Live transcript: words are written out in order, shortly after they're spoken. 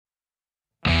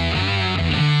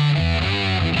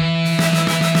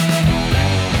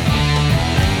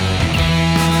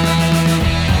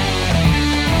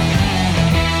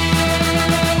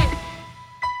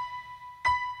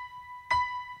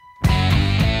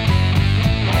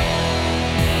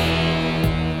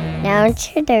Now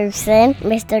introducing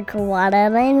Mr.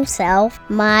 Kawada himself,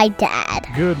 my dad.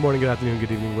 Good morning, good afternoon,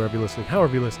 good evening, wherever you're listening,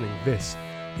 however you're listening. This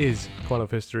is Quantum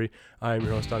History. I am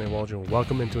your host, Daniel Waldron.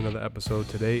 Welcome into another episode.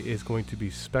 Today is going to be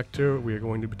Spectre. We are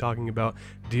going to be talking about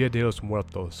Dia de los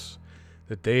Muertos,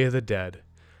 the Day of the Dead.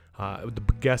 The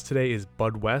guest today is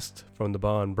Bud West from The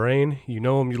Bond Brain. You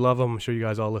know him, you love him. I'm sure you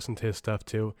guys all listen to his stuff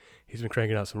too. He's been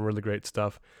cranking out some really great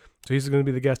stuff. So he's going to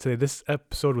be the guest today. This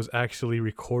episode was actually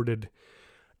recorded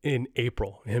in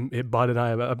April. Bud and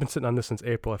I've been sitting on this since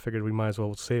April. I figured we might as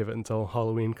well save it until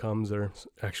Halloween comes or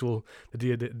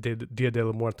the Dia de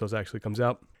los Muertos actually comes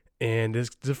out. And it's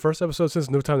the first episode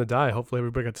since No Time to Die. Hopefully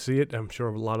everybody got to see it. I'm sure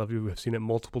a lot of you have seen it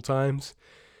multiple times.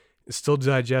 It's still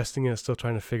digesting it, still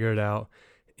trying to figure it out.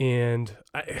 And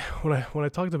when I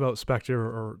talked about Spectre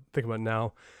or think about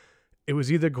now, it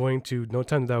was either going to No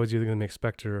Time to Die was either going to make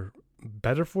Spectre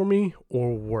better for me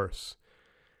or worse,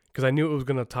 because I knew it was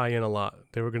going to tie in a lot.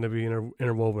 They were going to be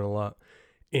interwoven a lot.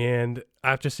 And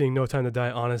after seeing No Time to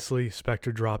Die, honestly,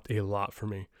 Spectre dropped a lot for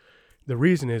me. The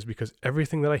reason is because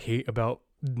everything that I hate about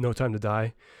No Time to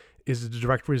Die is the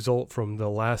direct result from the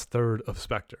last third of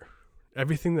Spectre.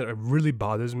 Everything that really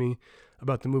bothers me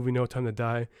about the movie No Time to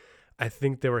Die, I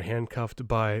think they were handcuffed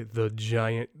by the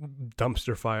giant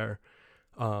dumpster fire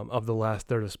of the last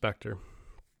third of Spectre.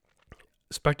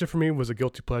 Spectre for me was a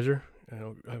guilty pleasure.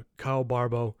 Kyle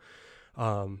Barbo,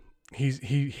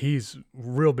 he's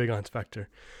real big on Spectre,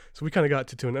 so we kind of got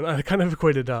to tune. And I kind of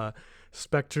equated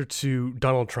Spectre to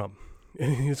Donald Trump.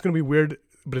 And it's gonna be weird,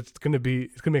 but it's gonna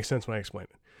make sense when I explain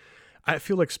it. I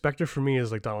feel like Spectre for me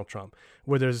is like Donald Trump,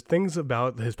 where there's things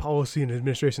about his policy and his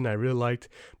administration that I really liked,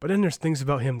 but then there's things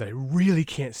about him that I really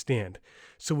can't stand.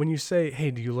 So when you say,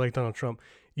 hey, do you like Donald Trump?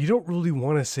 You don't really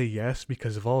want to say yes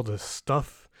because of all the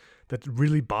stuff that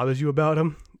really bothers you about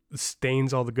him,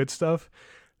 stains all the good stuff.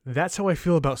 That's how I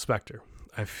feel about Spectre.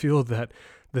 I feel that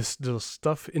there's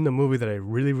stuff in the movie that I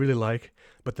really, really like,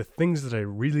 but the things that I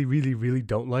really, really, really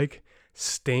don't like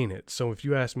stain it. So if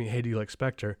you ask me, hey, do you like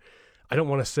Spectre? I don't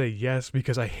want to say yes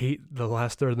because I hate the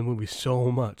last third of the movie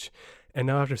so much. And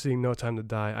now after seeing No Time to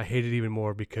Die, I hate it even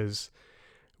more because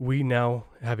we now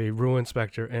have a ruined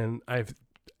Spectre, and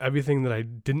everything that I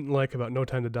didn't like about No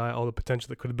Time to Die, all the potential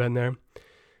that could have been there,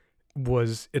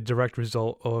 was a direct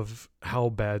result of how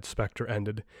bad Spectre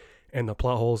ended, and the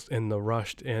plot holes and the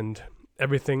rushed and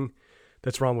everything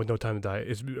that's wrong with No Time to Die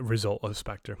is a result of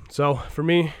Spectre. So for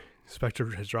me,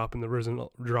 Spectre has dropped in the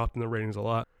ratings a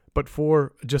lot. But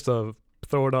for just a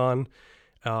throw it on,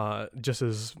 just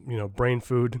as brain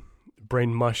food,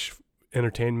 brain mush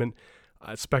entertainment,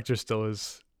 Spectre still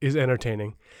is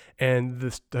entertaining. And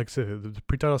this, like I said, the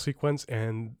pre-title sequence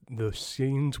and the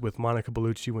scenes with Monica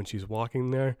Bellucci when she's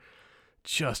walking there,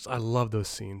 I love those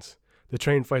scenes. The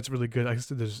train fight's really good. Like I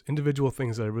said, there's individual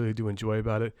things that I really do enjoy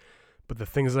about it, but the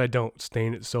things that I don't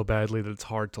stain it so badly that it's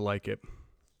hard to like it.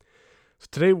 So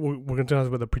today we're going to talk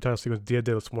about the pre-title sequence, Dia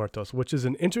de los Muertos, which is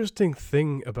an interesting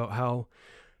thing about how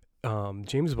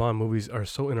James Bond movies are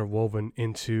so interwoven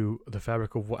into the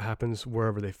fabric of what happens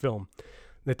wherever they film.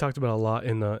 They talked about a lot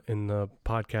in the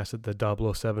podcast, at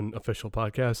the 007 official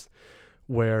podcast,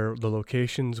 where the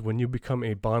locations, when you become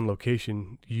a Bond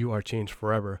location, you are changed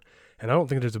forever. And I don't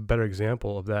think there's a better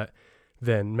example of that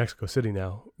than Mexico City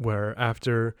now, where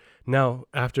after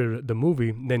the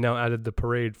movie, they now added the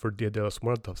parade for Dia de los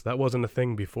Muertos. That wasn't a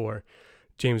thing before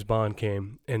James Bond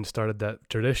came and started that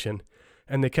tradition,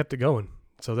 and they kept it going.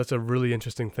 So that's a really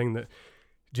interesting thing, that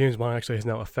James Bond actually has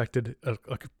now affected a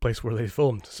place where they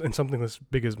filmed, and something as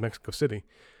big as Mexico City.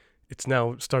 It's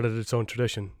now started its own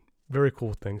tradition. Very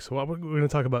cool thing. So we're going to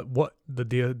talk about what the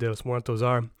Dia de los Muertos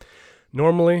are.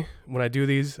 Normally, when I do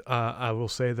these, I will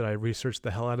say that I research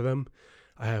the hell out of them.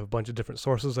 I have a bunch of different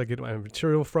sources I get my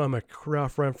material from. I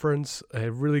cross-reference. I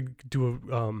really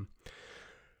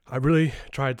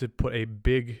tried to put a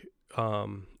big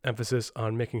emphasis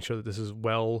on making sure that this is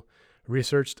well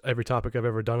researched. Every topic I've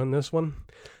ever done on this one.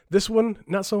 This one,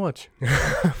 not so much.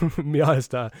 To be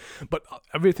honest. But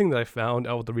everything that I found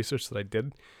out with the research that I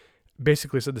did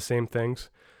basically said the same things.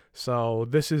 So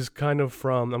this is kind of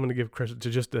I'm going to give credit to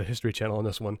just the History Channel on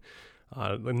this one.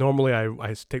 Normally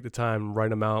I take the time,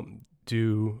 write them out,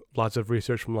 do lots of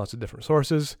research from lots of different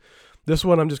sources. This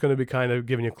one I'm just going to be kind of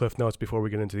giving you cliff notes before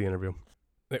we get into the interview.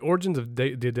 The origins of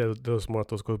Dia de los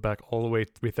Muertos goes back all the way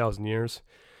 3,000 years.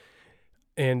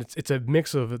 And it's a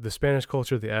mix of the Spanish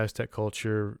culture, the Aztec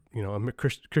culture,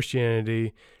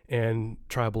 Christianity, and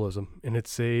tribalism. And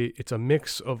it's a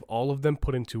mix of all of them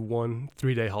put into one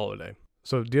 3-day holiday.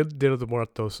 So Dia de los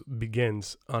Muertos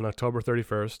begins on October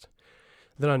 31st.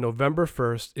 Then on November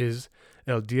 1st is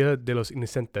El Dia de los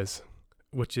Inocentes,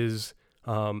 which is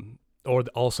or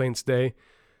the All Saints Day,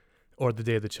 or the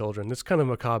Day of the Children. This kind of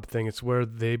macabre thing. It's where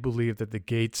they believe that the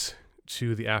gates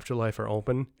to the afterlife are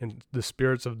open, and the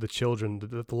spirits of the children,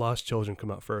 the lost children,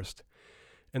 come out first,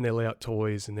 and they lay out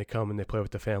toys, and they come and they play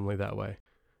with the family that way.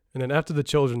 And then after the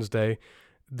Children's Day,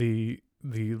 the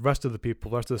rest of the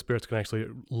people, the rest of the spirits can actually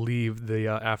leave the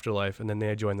afterlife, and then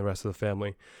they join the rest of the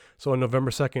family. So on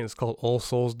November 2nd, it's called All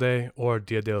Souls Day, or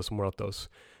Dia de los Muertos.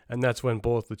 And that's when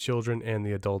both the children and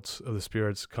the adults of the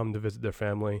spirits come to visit their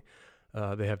family.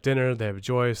 They have dinner, they have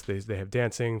joys, they have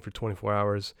dancing for 24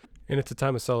 hours. And it's a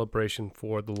time of celebration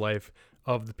for the life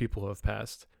of the people who have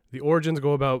passed. The origins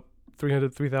go about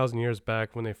 3,000 years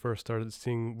back when they first started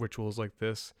seeing rituals like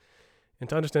this. And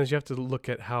to understand this, you have to look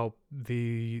at how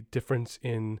the difference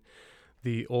in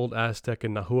the old Aztec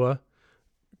and Nahua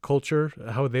culture,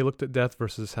 how they looked at death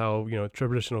versus how,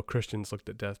 traditional Christians looked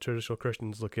at death. Traditional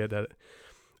Christians look at it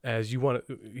as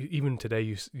even today,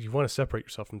 you want to separate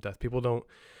yourself from death. People don't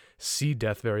see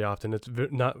death very often. It's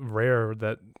not rare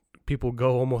that people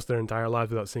go almost their entire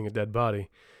lives without seeing a dead body.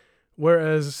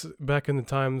 Whereas back in the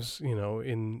times,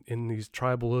 in these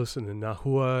tribalists and the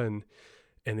Nahua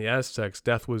and the Aztecs,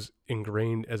 death was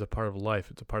ingrained as a part of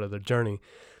life. It's a part of their journey.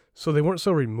 So they weren't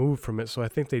so removed from it. So I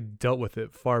think they dealt with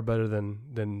it far better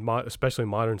than especially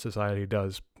modern society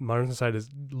does. Modern society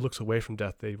looks away from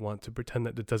death. They want to pretend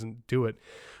that it doesn't do it.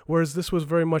 Whereas this was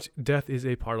very much, death is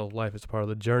a part of life. It's a part of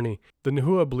the journey. The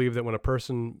Nahua believed that when a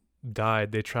person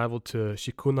died, they traveled to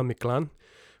Shikuna Mictlan,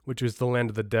 which was the land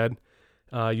of the dead.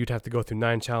 You'd have to go through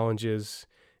 9 challenges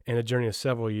and a journey of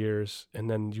several years, and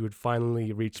then you would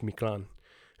finally reach Mictlan.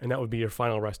 And that would be your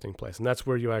final resting place. And that's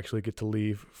where you actually get to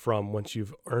leave from once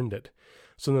you've earned it.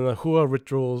 So the Nahua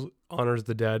rituals honors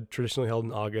the dead, traditionally held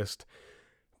in August.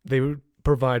 They would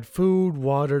provide food,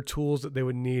 water, tools that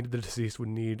the deceased would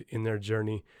need in their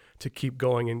journey to keep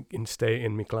going and stay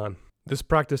in Mictlan. This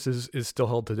practice is still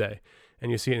held today.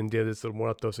 And you see it in Dia de los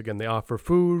Muertos again. They offer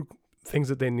food, things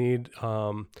that they need.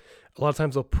 A lot of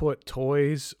times they'll put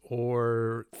toys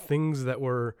or things that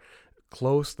were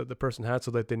close that the person had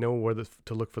so that they know where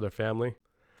to look for their family.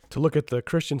 To look at the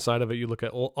Christian side of it, you look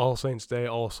at All Saints Day,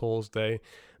 All Souls Day,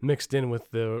 mixed in with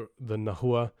the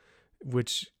Nahua,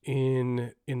 which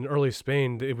in early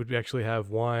Spain, it would actually have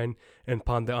wine and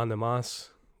pan de ánimas,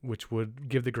 which would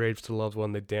give the graves to the loved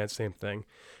one. They dance, same thing.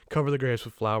 Cover the graves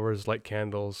with flowers, light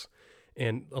candles,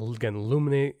 and again,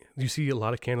 illuminate. You see a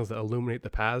lot of candles that illuminate the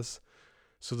paths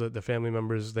so that the family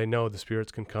members, they know the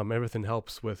spirits can come. Everything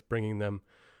helps with bringing them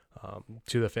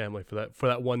to the family for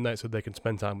that one night so they can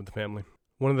spend time with the family.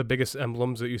 One of the biggest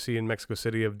emblems that you see in Mexico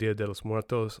City of Dia de los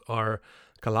Muertos are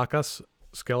calacas,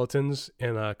 skeletons,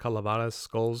 and calaveras,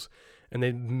 skulls, and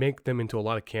they make them into a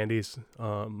lot of candies.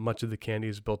 Much of the candy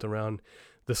is built around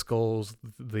the skulls,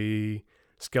 the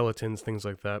skeletons, things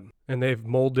like that. And they've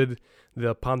molded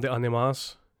the pan de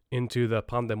ánimas into the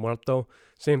pan de muerto.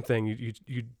 Same thing,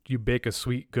 you bake a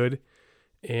sweet good,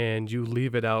 and you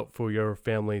leave it out for your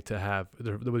family to have,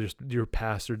 your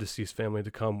past or deceased family to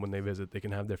come when they visit. They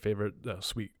can have their favorite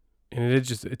sweet. And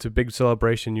it's a big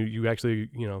celebration. You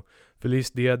actually, Feliz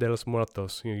Dia de los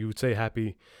Muertos. You would say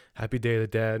happy Day of the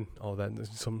Dead, all that.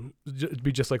 It'd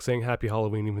be just like saying Happy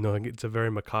Halloween, even though it's a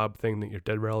very macabre thing that your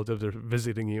dead relatives are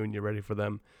visiting you and you're ready for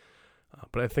them.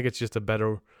 But I think it's a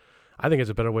better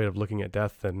way of looking at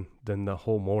death than the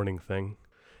whole mourning thing.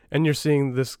 And you're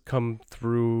seeing this come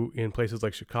through in places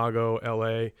like Chicago,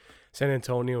 LA, San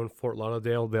Antonio, and Fort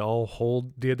Lauderdale. They all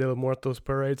hold Dia de los Muertos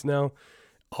parades now,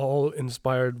 all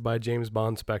inspired by James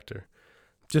Bond Spectre.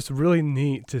 Just really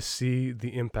neat to see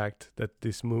the impact that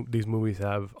these movies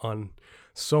have on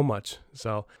so much.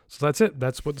 So that's it.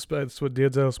 That's what Dia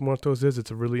de los Muertos is.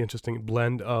 It's a really interesting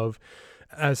blend of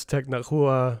Aztec,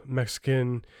 Nahua,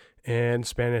 Mexican, and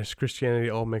Spanish Christianity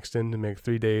all mixed in to make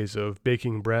 3 days of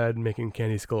baking bread, making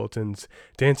candy skeletons,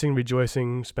 dancing,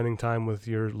 rejoicing, spending time with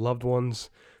your loved ones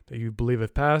that you believe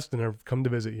have passed and have come to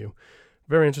visit you.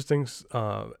 Very interesting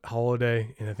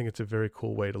holiday, and I think it's a very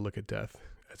cool way to look at death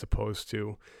as opposed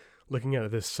to looking at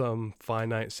it as some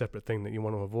finite, separate thing that you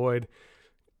want to avoid.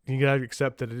 You got to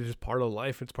accept that it is part of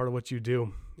life. It's part of what you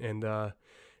do. And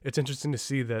it's interesting to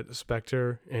see that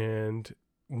Spectre and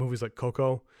movies like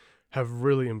Coco have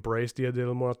really embraced Dia de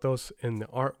los Muertos in the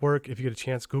artwork. If you get a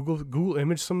chance, Google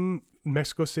image some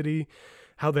Mexico City,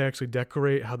 how they actually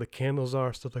decorate, how the candles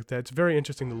are, stuff like that. It's very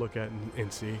interesting to look at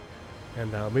and see.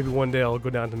 And maybe one day I'll go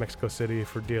down to Mexico City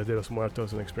for Dia de los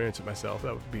Muertos and experience it myself.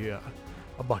 That would be a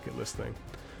bucket list thing.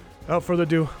 Without further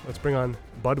ado, let's bring on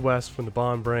Bud West from the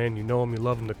Bond Brain. You know him, you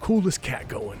love him, the coolest cat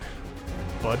going.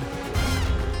 Bud.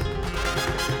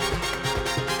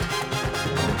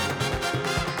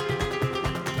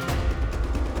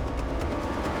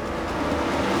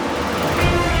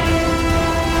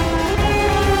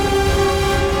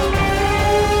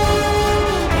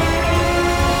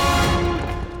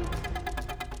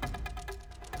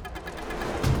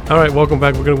 All right, welcome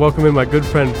back. We're going to welcome in my good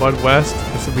friend Bud West.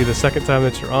 This will be the second time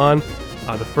that you're on.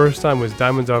 The first time was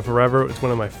Diamonds Are Forever. It's one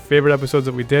of my favorite episodes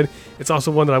that we did. It's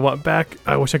also one that I want back.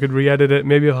 I wish I could re-edit it.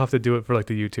 Maybe I'll have to do it for like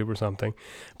the YouTube or something.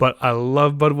 But I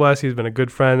love Bud West. He's been a good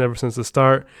friend ever since the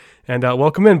start. And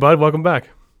welcome in, Bud. Welcome back.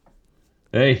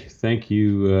 Hey, thank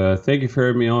you. Thank you for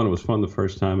having me on. It was fun the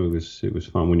first time. It was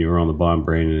fun when you were on the Bond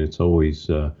Brain, and it's always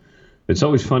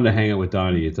fun to hang out with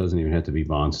Donnie. It doesn't even have to be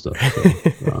Bond stuff.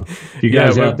 So, if you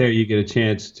guys out there, you get a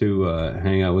chance to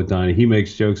hang out with Donnie. He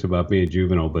makes jokes about being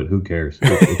juvenile, but who cares?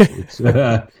 It's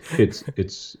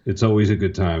always a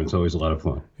good time. It's always a lot of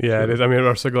fun. Yeah, it is. I mean,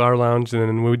 our cigar lounge, and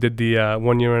then we did the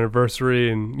 1 year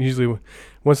anniversary, and usually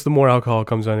once the more alcohol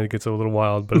comes on, it gets a little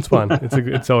wild, but it's fun.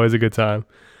 It's always a good time.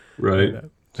 Right.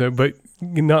 But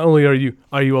not only are you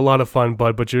a lot of fun,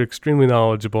 Bud, but you're extremely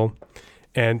knowledgeable.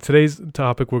 And today's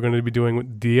topic we're going to be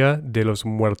doing Dia de los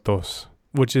Muertos,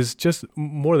 which is just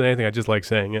more than anything, I just like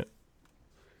saying it.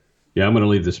 Yeah, I'm going to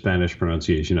leave the Spanish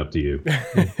pronunciation up to you.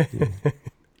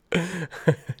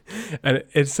 And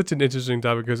it's such an interesting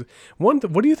topic because what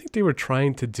do you think they were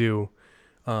trying to do?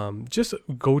 Just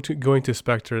going to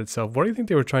Spectre itself. What do you think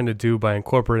they were trying to do by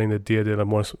incorporating the Dia de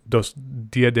los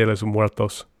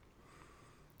Muertos?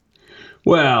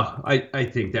 Well, I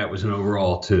think that was an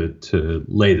overall to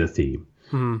lay the theme.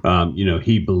 Mm-hmm.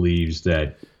 He believes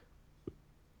that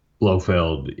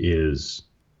Blofeld is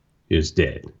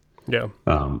dead. Yeah.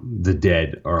 The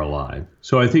dead are alive.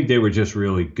 So I think they were just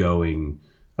really going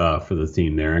for the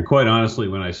theme there. And quite honestly,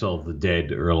 when I saw the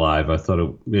dead are alive, I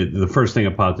thought the first thing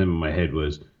that popped into my head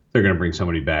was they're going to bring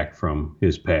somebody back from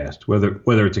his past, whether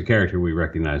it's a character we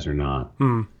recognize or not.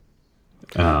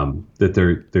 That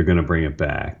they're going to bring it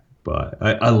back. But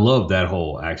I love that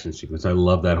whole action sequence. I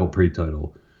love that whole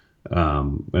pre-title. I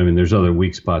mean, there's other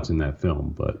weak spots in that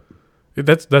film, but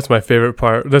that's my favorite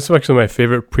part. That's actually my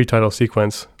favorite pre-title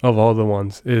sequence of all the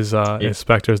ones is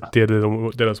Spectre's Dia de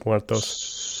los Muertos.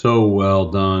 So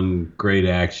well done, great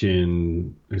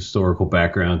action, historical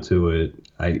background to it.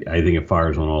 I think it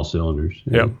fires on all cylinders.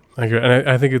 Yeah, I agree. And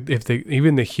I think if they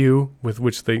even the hue with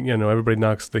which they everybody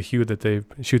knocks the hue that they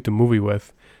shoot the movie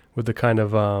with the kind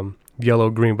of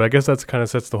yellow green, but I guess that's kind of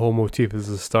sets the whole motif as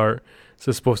the start. So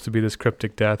it's supposed to be this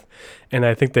cryptic death, and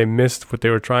I think they missed what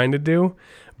they were trying to do.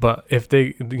 But if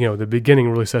they, the beginning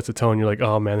really sets a tone, you're like,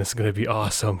 oh man, this is going to be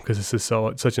awesome because this is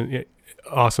such an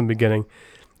awesome beginning,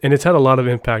 and it's had a lot of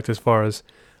impact as far as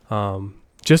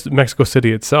just Mexico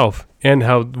City itself and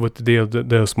how with the Dia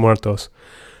de los Muertos.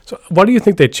 So why do you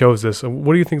think they chose this?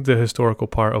 What do you think the historical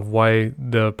part of why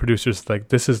the producers like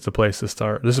this is the place to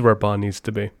start? This is where Bond needs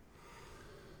to be.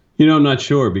 I'm not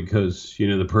sure because,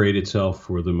 the parade itself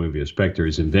for the movie of Spectre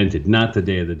is invented, not the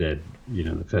Day of the Dead,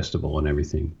 the festival and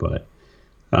everything. But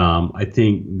I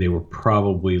think they were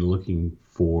probably looking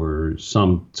for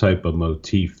some type of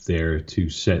motif there to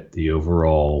set the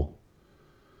overall,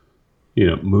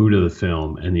 mood of the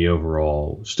film and the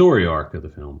overall story arc of the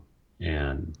film.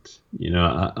 And,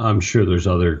 I'm sure there's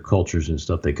other cultures and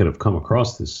stuff they could have come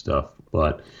across this stuff,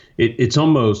 but it's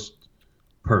almost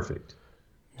perfect.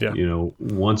 Yeah.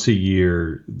 Once a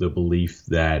year, the belief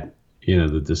that,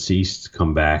 the deceased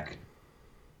come back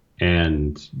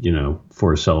and,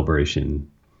 for a celebration.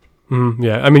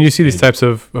 Yeah. I mean, you see these types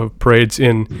of parades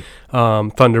in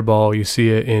Thunderball. You see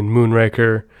it in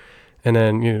Moonraker. And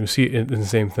then, you see it in the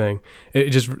same thing. It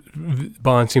just,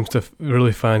 Bond seems to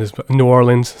really find his, New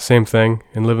Orleans, same thing.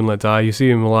 In Live and Let Die. You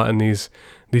see him a lot in these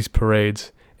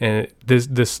parades. And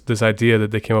this idea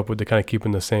that they came up with to kind of keep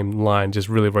in the same line just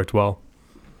really worked well.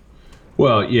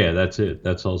 Well, yeah, that's it.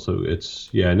 That's also,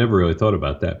 I never really thought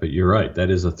about that, but you're right. That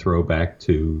is a throwback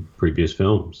to previous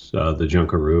films, the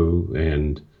Junkaroo,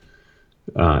 and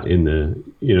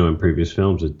in previous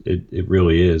films, it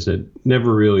really is. It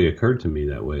never really occurred to me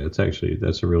that way.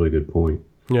 That's a really good point.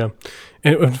 Yeah.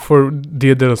 And for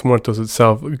Dia de los Muertos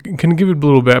itself, can you give a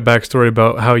little bit of backstory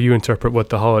about how you interpret what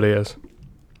the holiday is?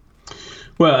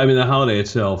 Well, I mean, the holiday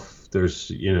itself, there's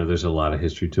a lot of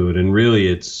history to it, and really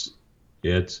it's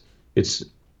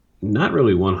not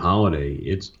really one holiday.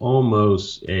 It's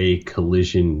almost a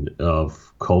collision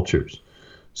of cultures.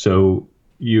 So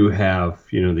you have,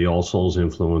 the All Souls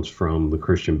influence from the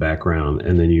Christian background,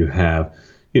 and then you have,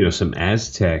 some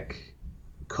Aztec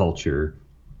culture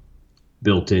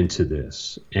built into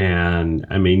this. And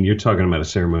I mean, you're talking about a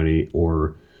ceremony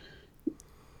or,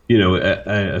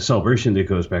 a celebration that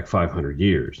goes back 500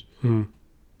 years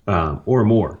or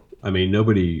more. I mean,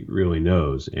 nobody really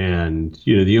knows. And,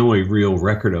 the only real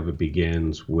record of it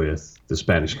begins with the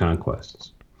Spanish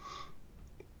conquests.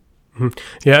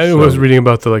 Yeah, I was reading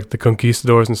about the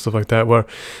conquistadors and stuff like that, where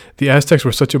the Aztecs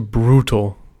were such a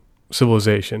brutal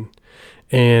civilization.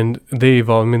 And they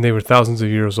evolved. I mean, they were thousands of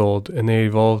years old, and they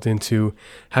evolved into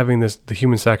having the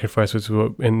human sacrifice, which is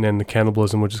and the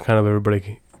cannibalism, which is kind of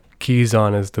everybody keys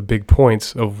on as the big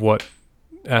points of what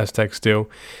Aztecs do.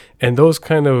 And those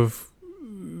kind of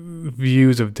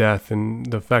views of death and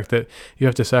the fact that you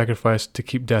have to sacrifice to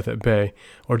keep death at bay,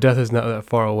 or death is not that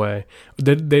far away.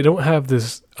 They don't have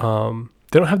this.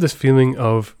 They don't have this feeling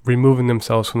of removing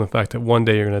themselves from the fact that one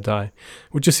day you're going to die,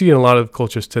 which you see in a lot of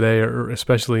cultures today, or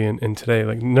especially in today,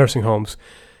 like nursing homes.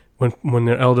 When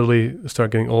their elderly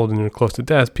start getting old and they're close to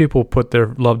death, people put their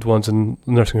loved ones in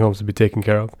nursing homes to be taken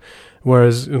care of.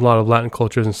 Whereas a lot of Latin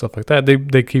cultures and stuff like that,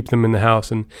 they keep them in the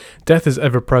house, and death is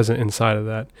ever present inside of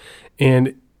that.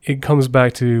 And it comes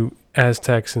back to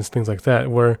Aztecs and things like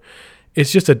that, where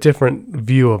it's just a different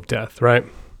view of death, right?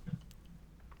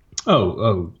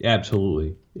 Oh,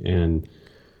 absolutely. And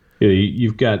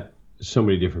you've got so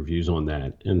many different views on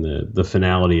that, and the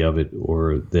finality of it,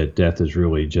 or that death is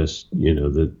really just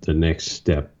the next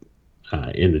step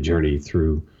in the journey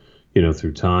through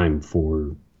time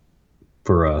for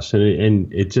us,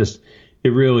 and it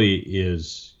really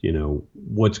is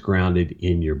what's grounded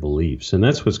in your beliefs, and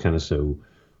that's what's kind of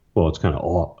it's kind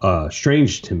of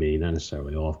strange to me, not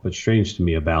necessarily off, but strange to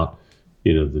me about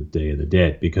the Day of the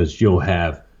Dead, because you'll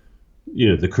have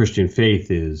the Christian faith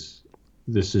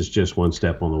this is just one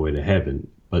step on the way to heaven.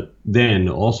 But then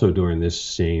also during this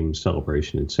same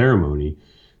celebration and ceremony,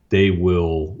 they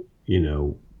will,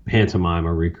 pantomime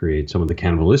or recreate some of the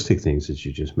cannibalistic things that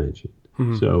you just mentioned.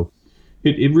 Mm-hmm. So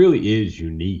it really is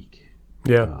unique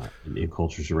in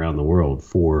cultures around the world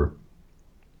for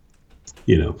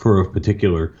a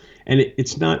particular, and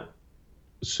it's not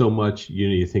so much,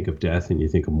 you think of death and you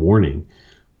think of mourning,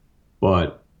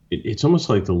 but it's almost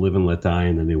like the live and let die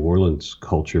in the New Orleans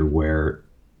culture, where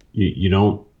you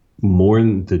don't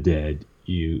mourn the dead,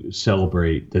 you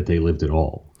celebrate that they lived at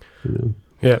all.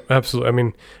 Yeah, absolutely. I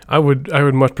mean, I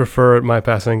would much prefer my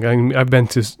passing. I've been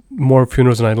to more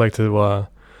funerals than I'd like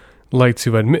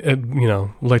to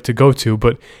admit, like to go to.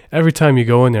 But every time you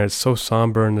go in there, it's so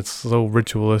somber and it's so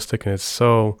ritualistic, and it's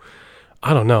so,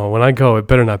 I don't know. When I go, it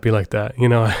better not be like that.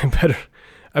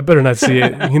 I better not see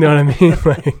it. You know what I mean?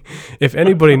 Like, if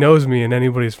anybody knows me and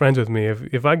anybody's friends with me,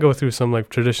 if I go through some like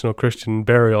traditional Christian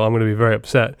burial, I'm going to be very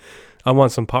upset. I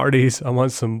want some parties. I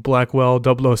want some Blackwell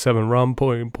 007 rum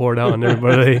poured out on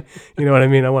everybody. You know what I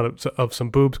mean? I want some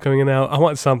boobs coming in and out. I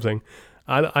want something.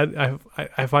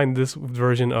 I find this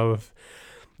version of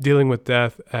dealing with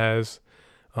death as,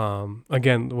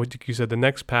 again, what you said, the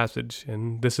next passage.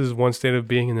 And this is one state of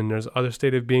being, and then there's other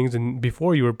state of beings. And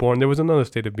before you were born, there was another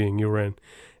state of being you were in.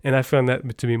 And I found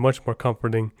that to be much more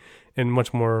comforting and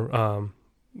much more,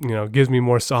 gives me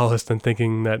more solace than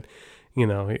thinking that,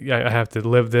 I have to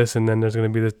live this, and then there's going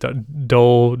to be this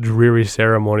dull, dreary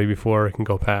ceremony before it can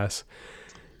go past.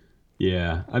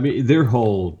 Yeah. I mean, their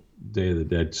whole Day of the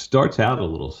Dead starts out a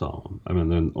little solemn. I mean,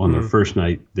 then on their first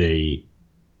night, they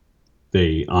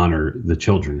honor the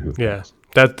children who passed.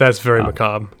 That's very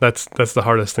macabre. That's the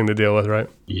hardest thing to deal with, right?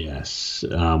 Yes,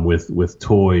 with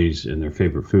toys and their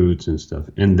favorite foods and stuff,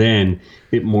 and then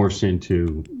it morphs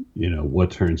into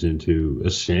what turns into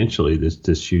essentially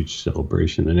this huge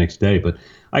celebration the next day. But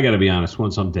I got to be honest,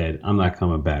 once I'm dead, I'm not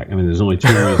coming back. I mean, there's only two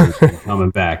reasons I'm coming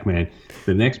back, man: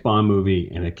 the next Bond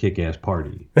movie and a kick-ass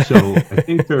party. So I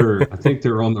think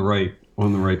they're on the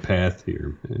right path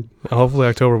here, man. Hopefully,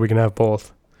 October we can have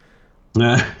both.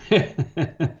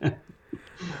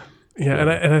 Yeah,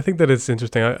 and I think that it's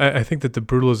interesting. I think that the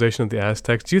brutalization of the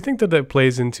Aztecs, do you think that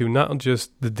plays into not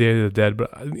just the Day of the Dead,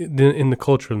 but in the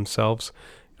culture themselves?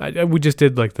 We just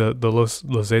did like the Los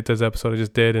Zetas episode I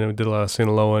just did, and we did a lot of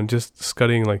Sinaloa, and just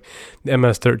studying like the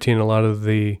MS-13, a lot of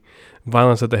the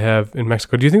violence that they have in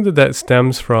Mexico. Do you think that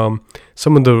stems from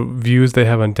some of the views they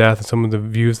have on death and some of the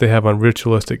views they have on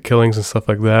ritualistic killings and stuff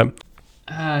like that?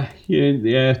 Yeah,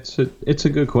 it's a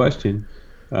good question.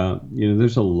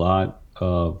 There's a lot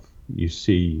of, you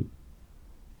see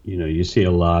a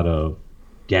lot of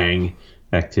gang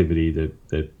activity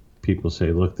that people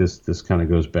say, look, this kind of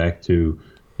goes back to,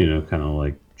 kind of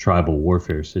like tribal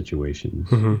warfare situations.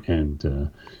 Mm-hmm. And,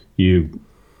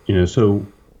 so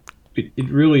it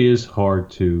really is hard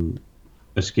to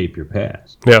escape your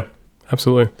past. Yeah,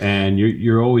 absolutely. And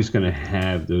you're always going to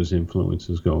have those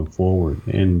influences going forward.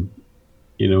 And,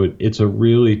 it's a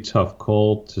really tough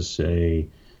call to say,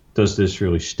 does this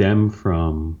really stem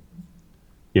from,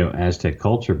 Aztec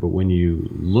culture? But when you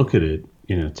look at it,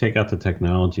 take out the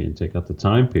technology and take out the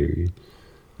time period,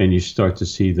 and you start to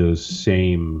see those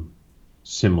same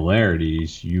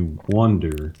similarities, you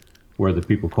wonder where the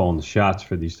people calling the shots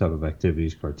for these type of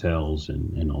activities, cartels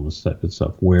and all this type of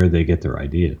stuff, where they get their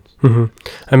ideas. Mm-hmm.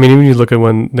 I mean, even you look at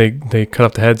when they cut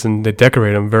off the heads and they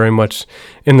decorate them very much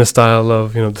in the style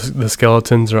of, the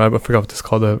skeletons, or I forgot what it's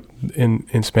called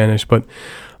in Spanish, but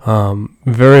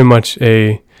very much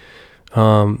a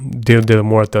did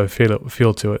more at the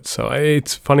feel to it. So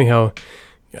it's funny how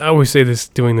I always say this,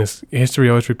 doing this, history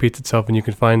always repeats itself, and you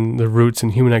can find the roots in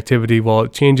human activity. While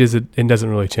it changes, it doesn't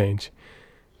really change.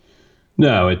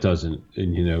 No, it doesn't.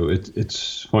 And,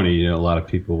 it's funny, a lot of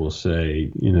people will say,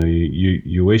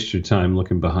 you waste your time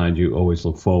looking behind you, always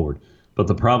look forward. But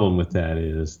the problem with that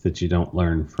is that you don't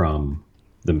learn from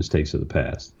the mistakes of the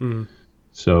past. Mm.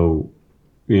 So,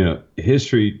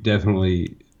 history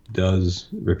definitely does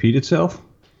repeat itself.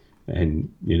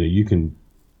 And,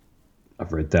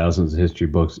 I've read thousands of history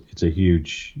books. It's a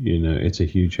huge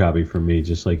hobby for me,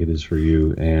 just like it is for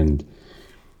you. And,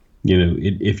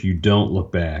 if you don't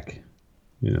look back,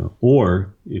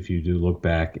 or if you do look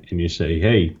back and you say,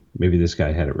 hey, maybe this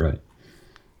guy had it right.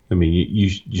 I mean,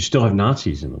 you still have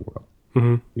Nazis in the world.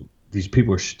 Mm-hmm. These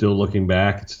people are still looking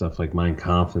back at stuff like Mein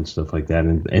Kampf and stuff like that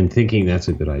and thinking that's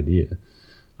a good idea.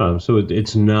 So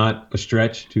it's not a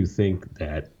stretch to think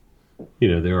that,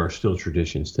 there are still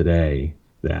traditions today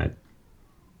that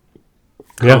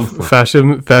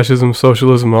fascism,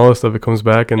 socialism, all this stuff, it comes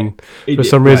back, and for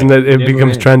some reason that it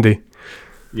becomes trendy.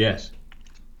 Yes.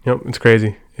 Yep, it's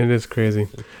crazy. It is crazy.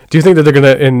 Do you think that they're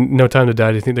gonna, in No Time to Die,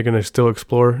 do you think they're gonna still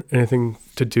explore anything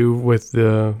to do with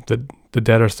the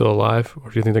dead are still alive,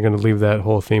 or do you think they're gonna leave that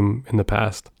whole theme in the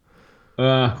past?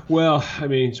 Well, I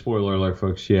mean, spoiler alert,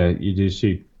 folks. Yeah, you do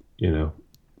see,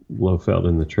 Blofeld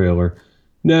in the trailer.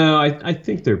 No, I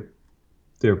think they're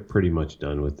pretty much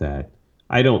done with that.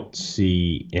 I don't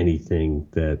see anything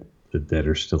that the dead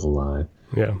are still alive.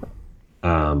 Yeah.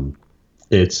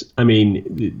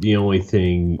 The only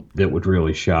thing that would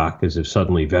really shock is if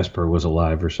suddenly Vesper was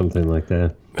alive or something like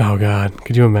that. Oh, God.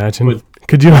 Could you imagine?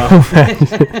 Could you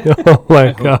imagine? Oh,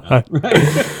 my God.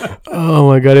 Right. Oh,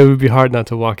 my God. It would be hard not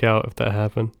to walk out if that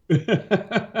happened.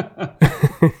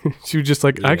 She was just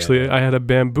like, actually, I had a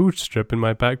bamboo strip in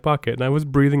my back pocket, and I was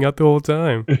breathing out the whole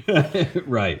time.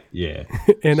 Right, yeah.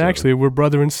 And actually, we're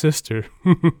brother and sister.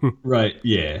 Right,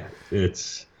 yeah.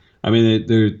 There's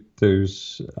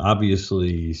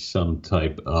obviously some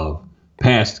type of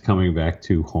past coming back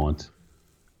to haunt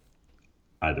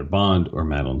either Bond or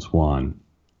Madeline Swan.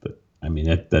 But I mean,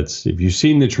 that's if you've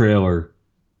seen the trailer,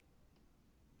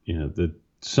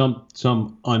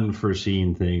 some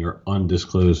unforeseen thing or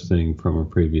undisclosed thing from a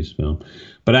previous film.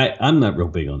 But I'm not real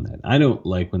big on that. I don't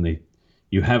like when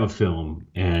you have a film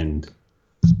and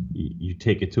you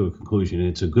take it to a conclusion and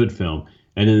it's a good film,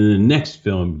 and in the next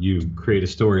film you create a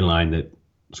storyline that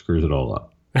screws it all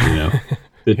up.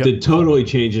 It totally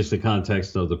changes the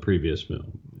context of the previous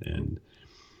film, and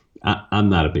I'm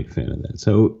not a big fan of that.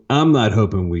 So I'm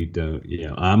hoping we don't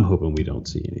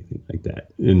see anything like that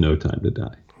in No Time to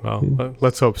Die. Well,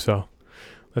 let's hope so.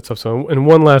 And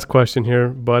one last question here,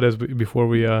 Bud, before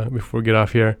we get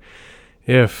off here,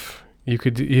 if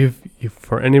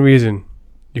for any reason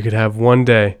you could have one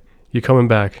day, you're coming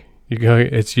back,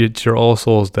 it's your All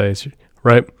Souls Day,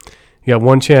 right? You got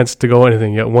one chance to go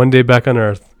anything. You got one day back on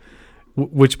Earth.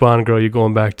 Which Bond girl are you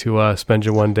going back to spend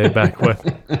your one day back with?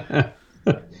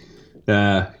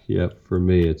 Yeah, for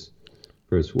me it's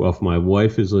first. Well, if my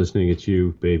wife is listening, it's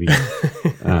you, baby.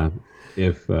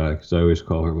 Because I always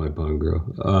call her my Bond girl.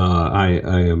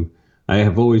 I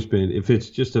have always been, if it's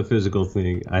just a physical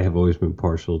thing, I have always been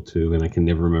partial to, and I can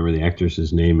never remember the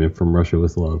actress's name from Russia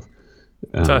with Love.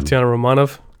 Tatiana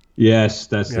Romanov. Yes,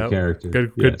 that's the character.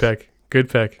 Good pick. Good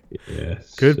pick.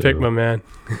 Yes. Good pick, my man.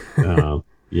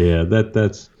 Yeah,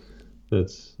 that's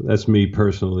me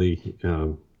personally.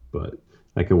 But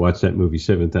I could watch that movie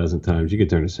 7,000 times. You could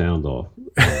turn the sound off.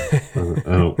 I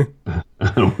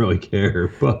don't really care.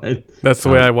 But that's the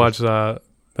way I watch.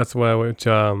 That's the way I watch.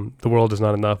 The World Is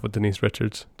Not Enough with Denise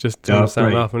Richards. Just turn the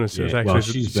sound off, and she's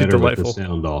better delightful. With the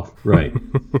sound off, right?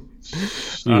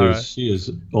 She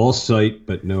is all sight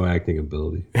but no acting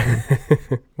ability.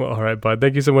 Well, all right, Bud.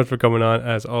 Thank you so much for coming on.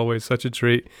 As always, such a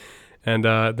treat. And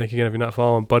thank you again if you're not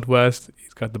following Bud West.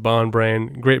 He's got the Bond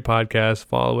Brain. Great podcast.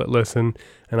 Follow it, listen.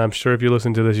 And I'm sure if you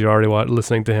listen to this, you're already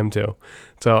listening to him too.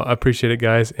 So I appreciate it,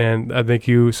 guys. And I thank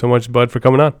you so much, Bud, for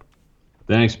coming on.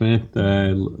 Thanks, man.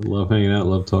 I love hanging out,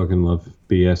 love talking, love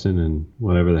BSing and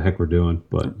whatever the heck we're doing.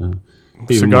 But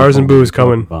cigars and booze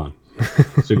coming.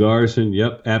 Cigars and,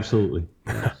 yep, absolutely.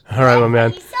 Yes. All right, my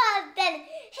man. Then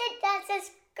hit that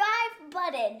subscribe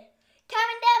button.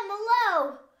 Comment down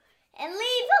below. And leave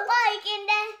a like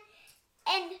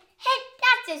and hit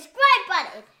that subscribe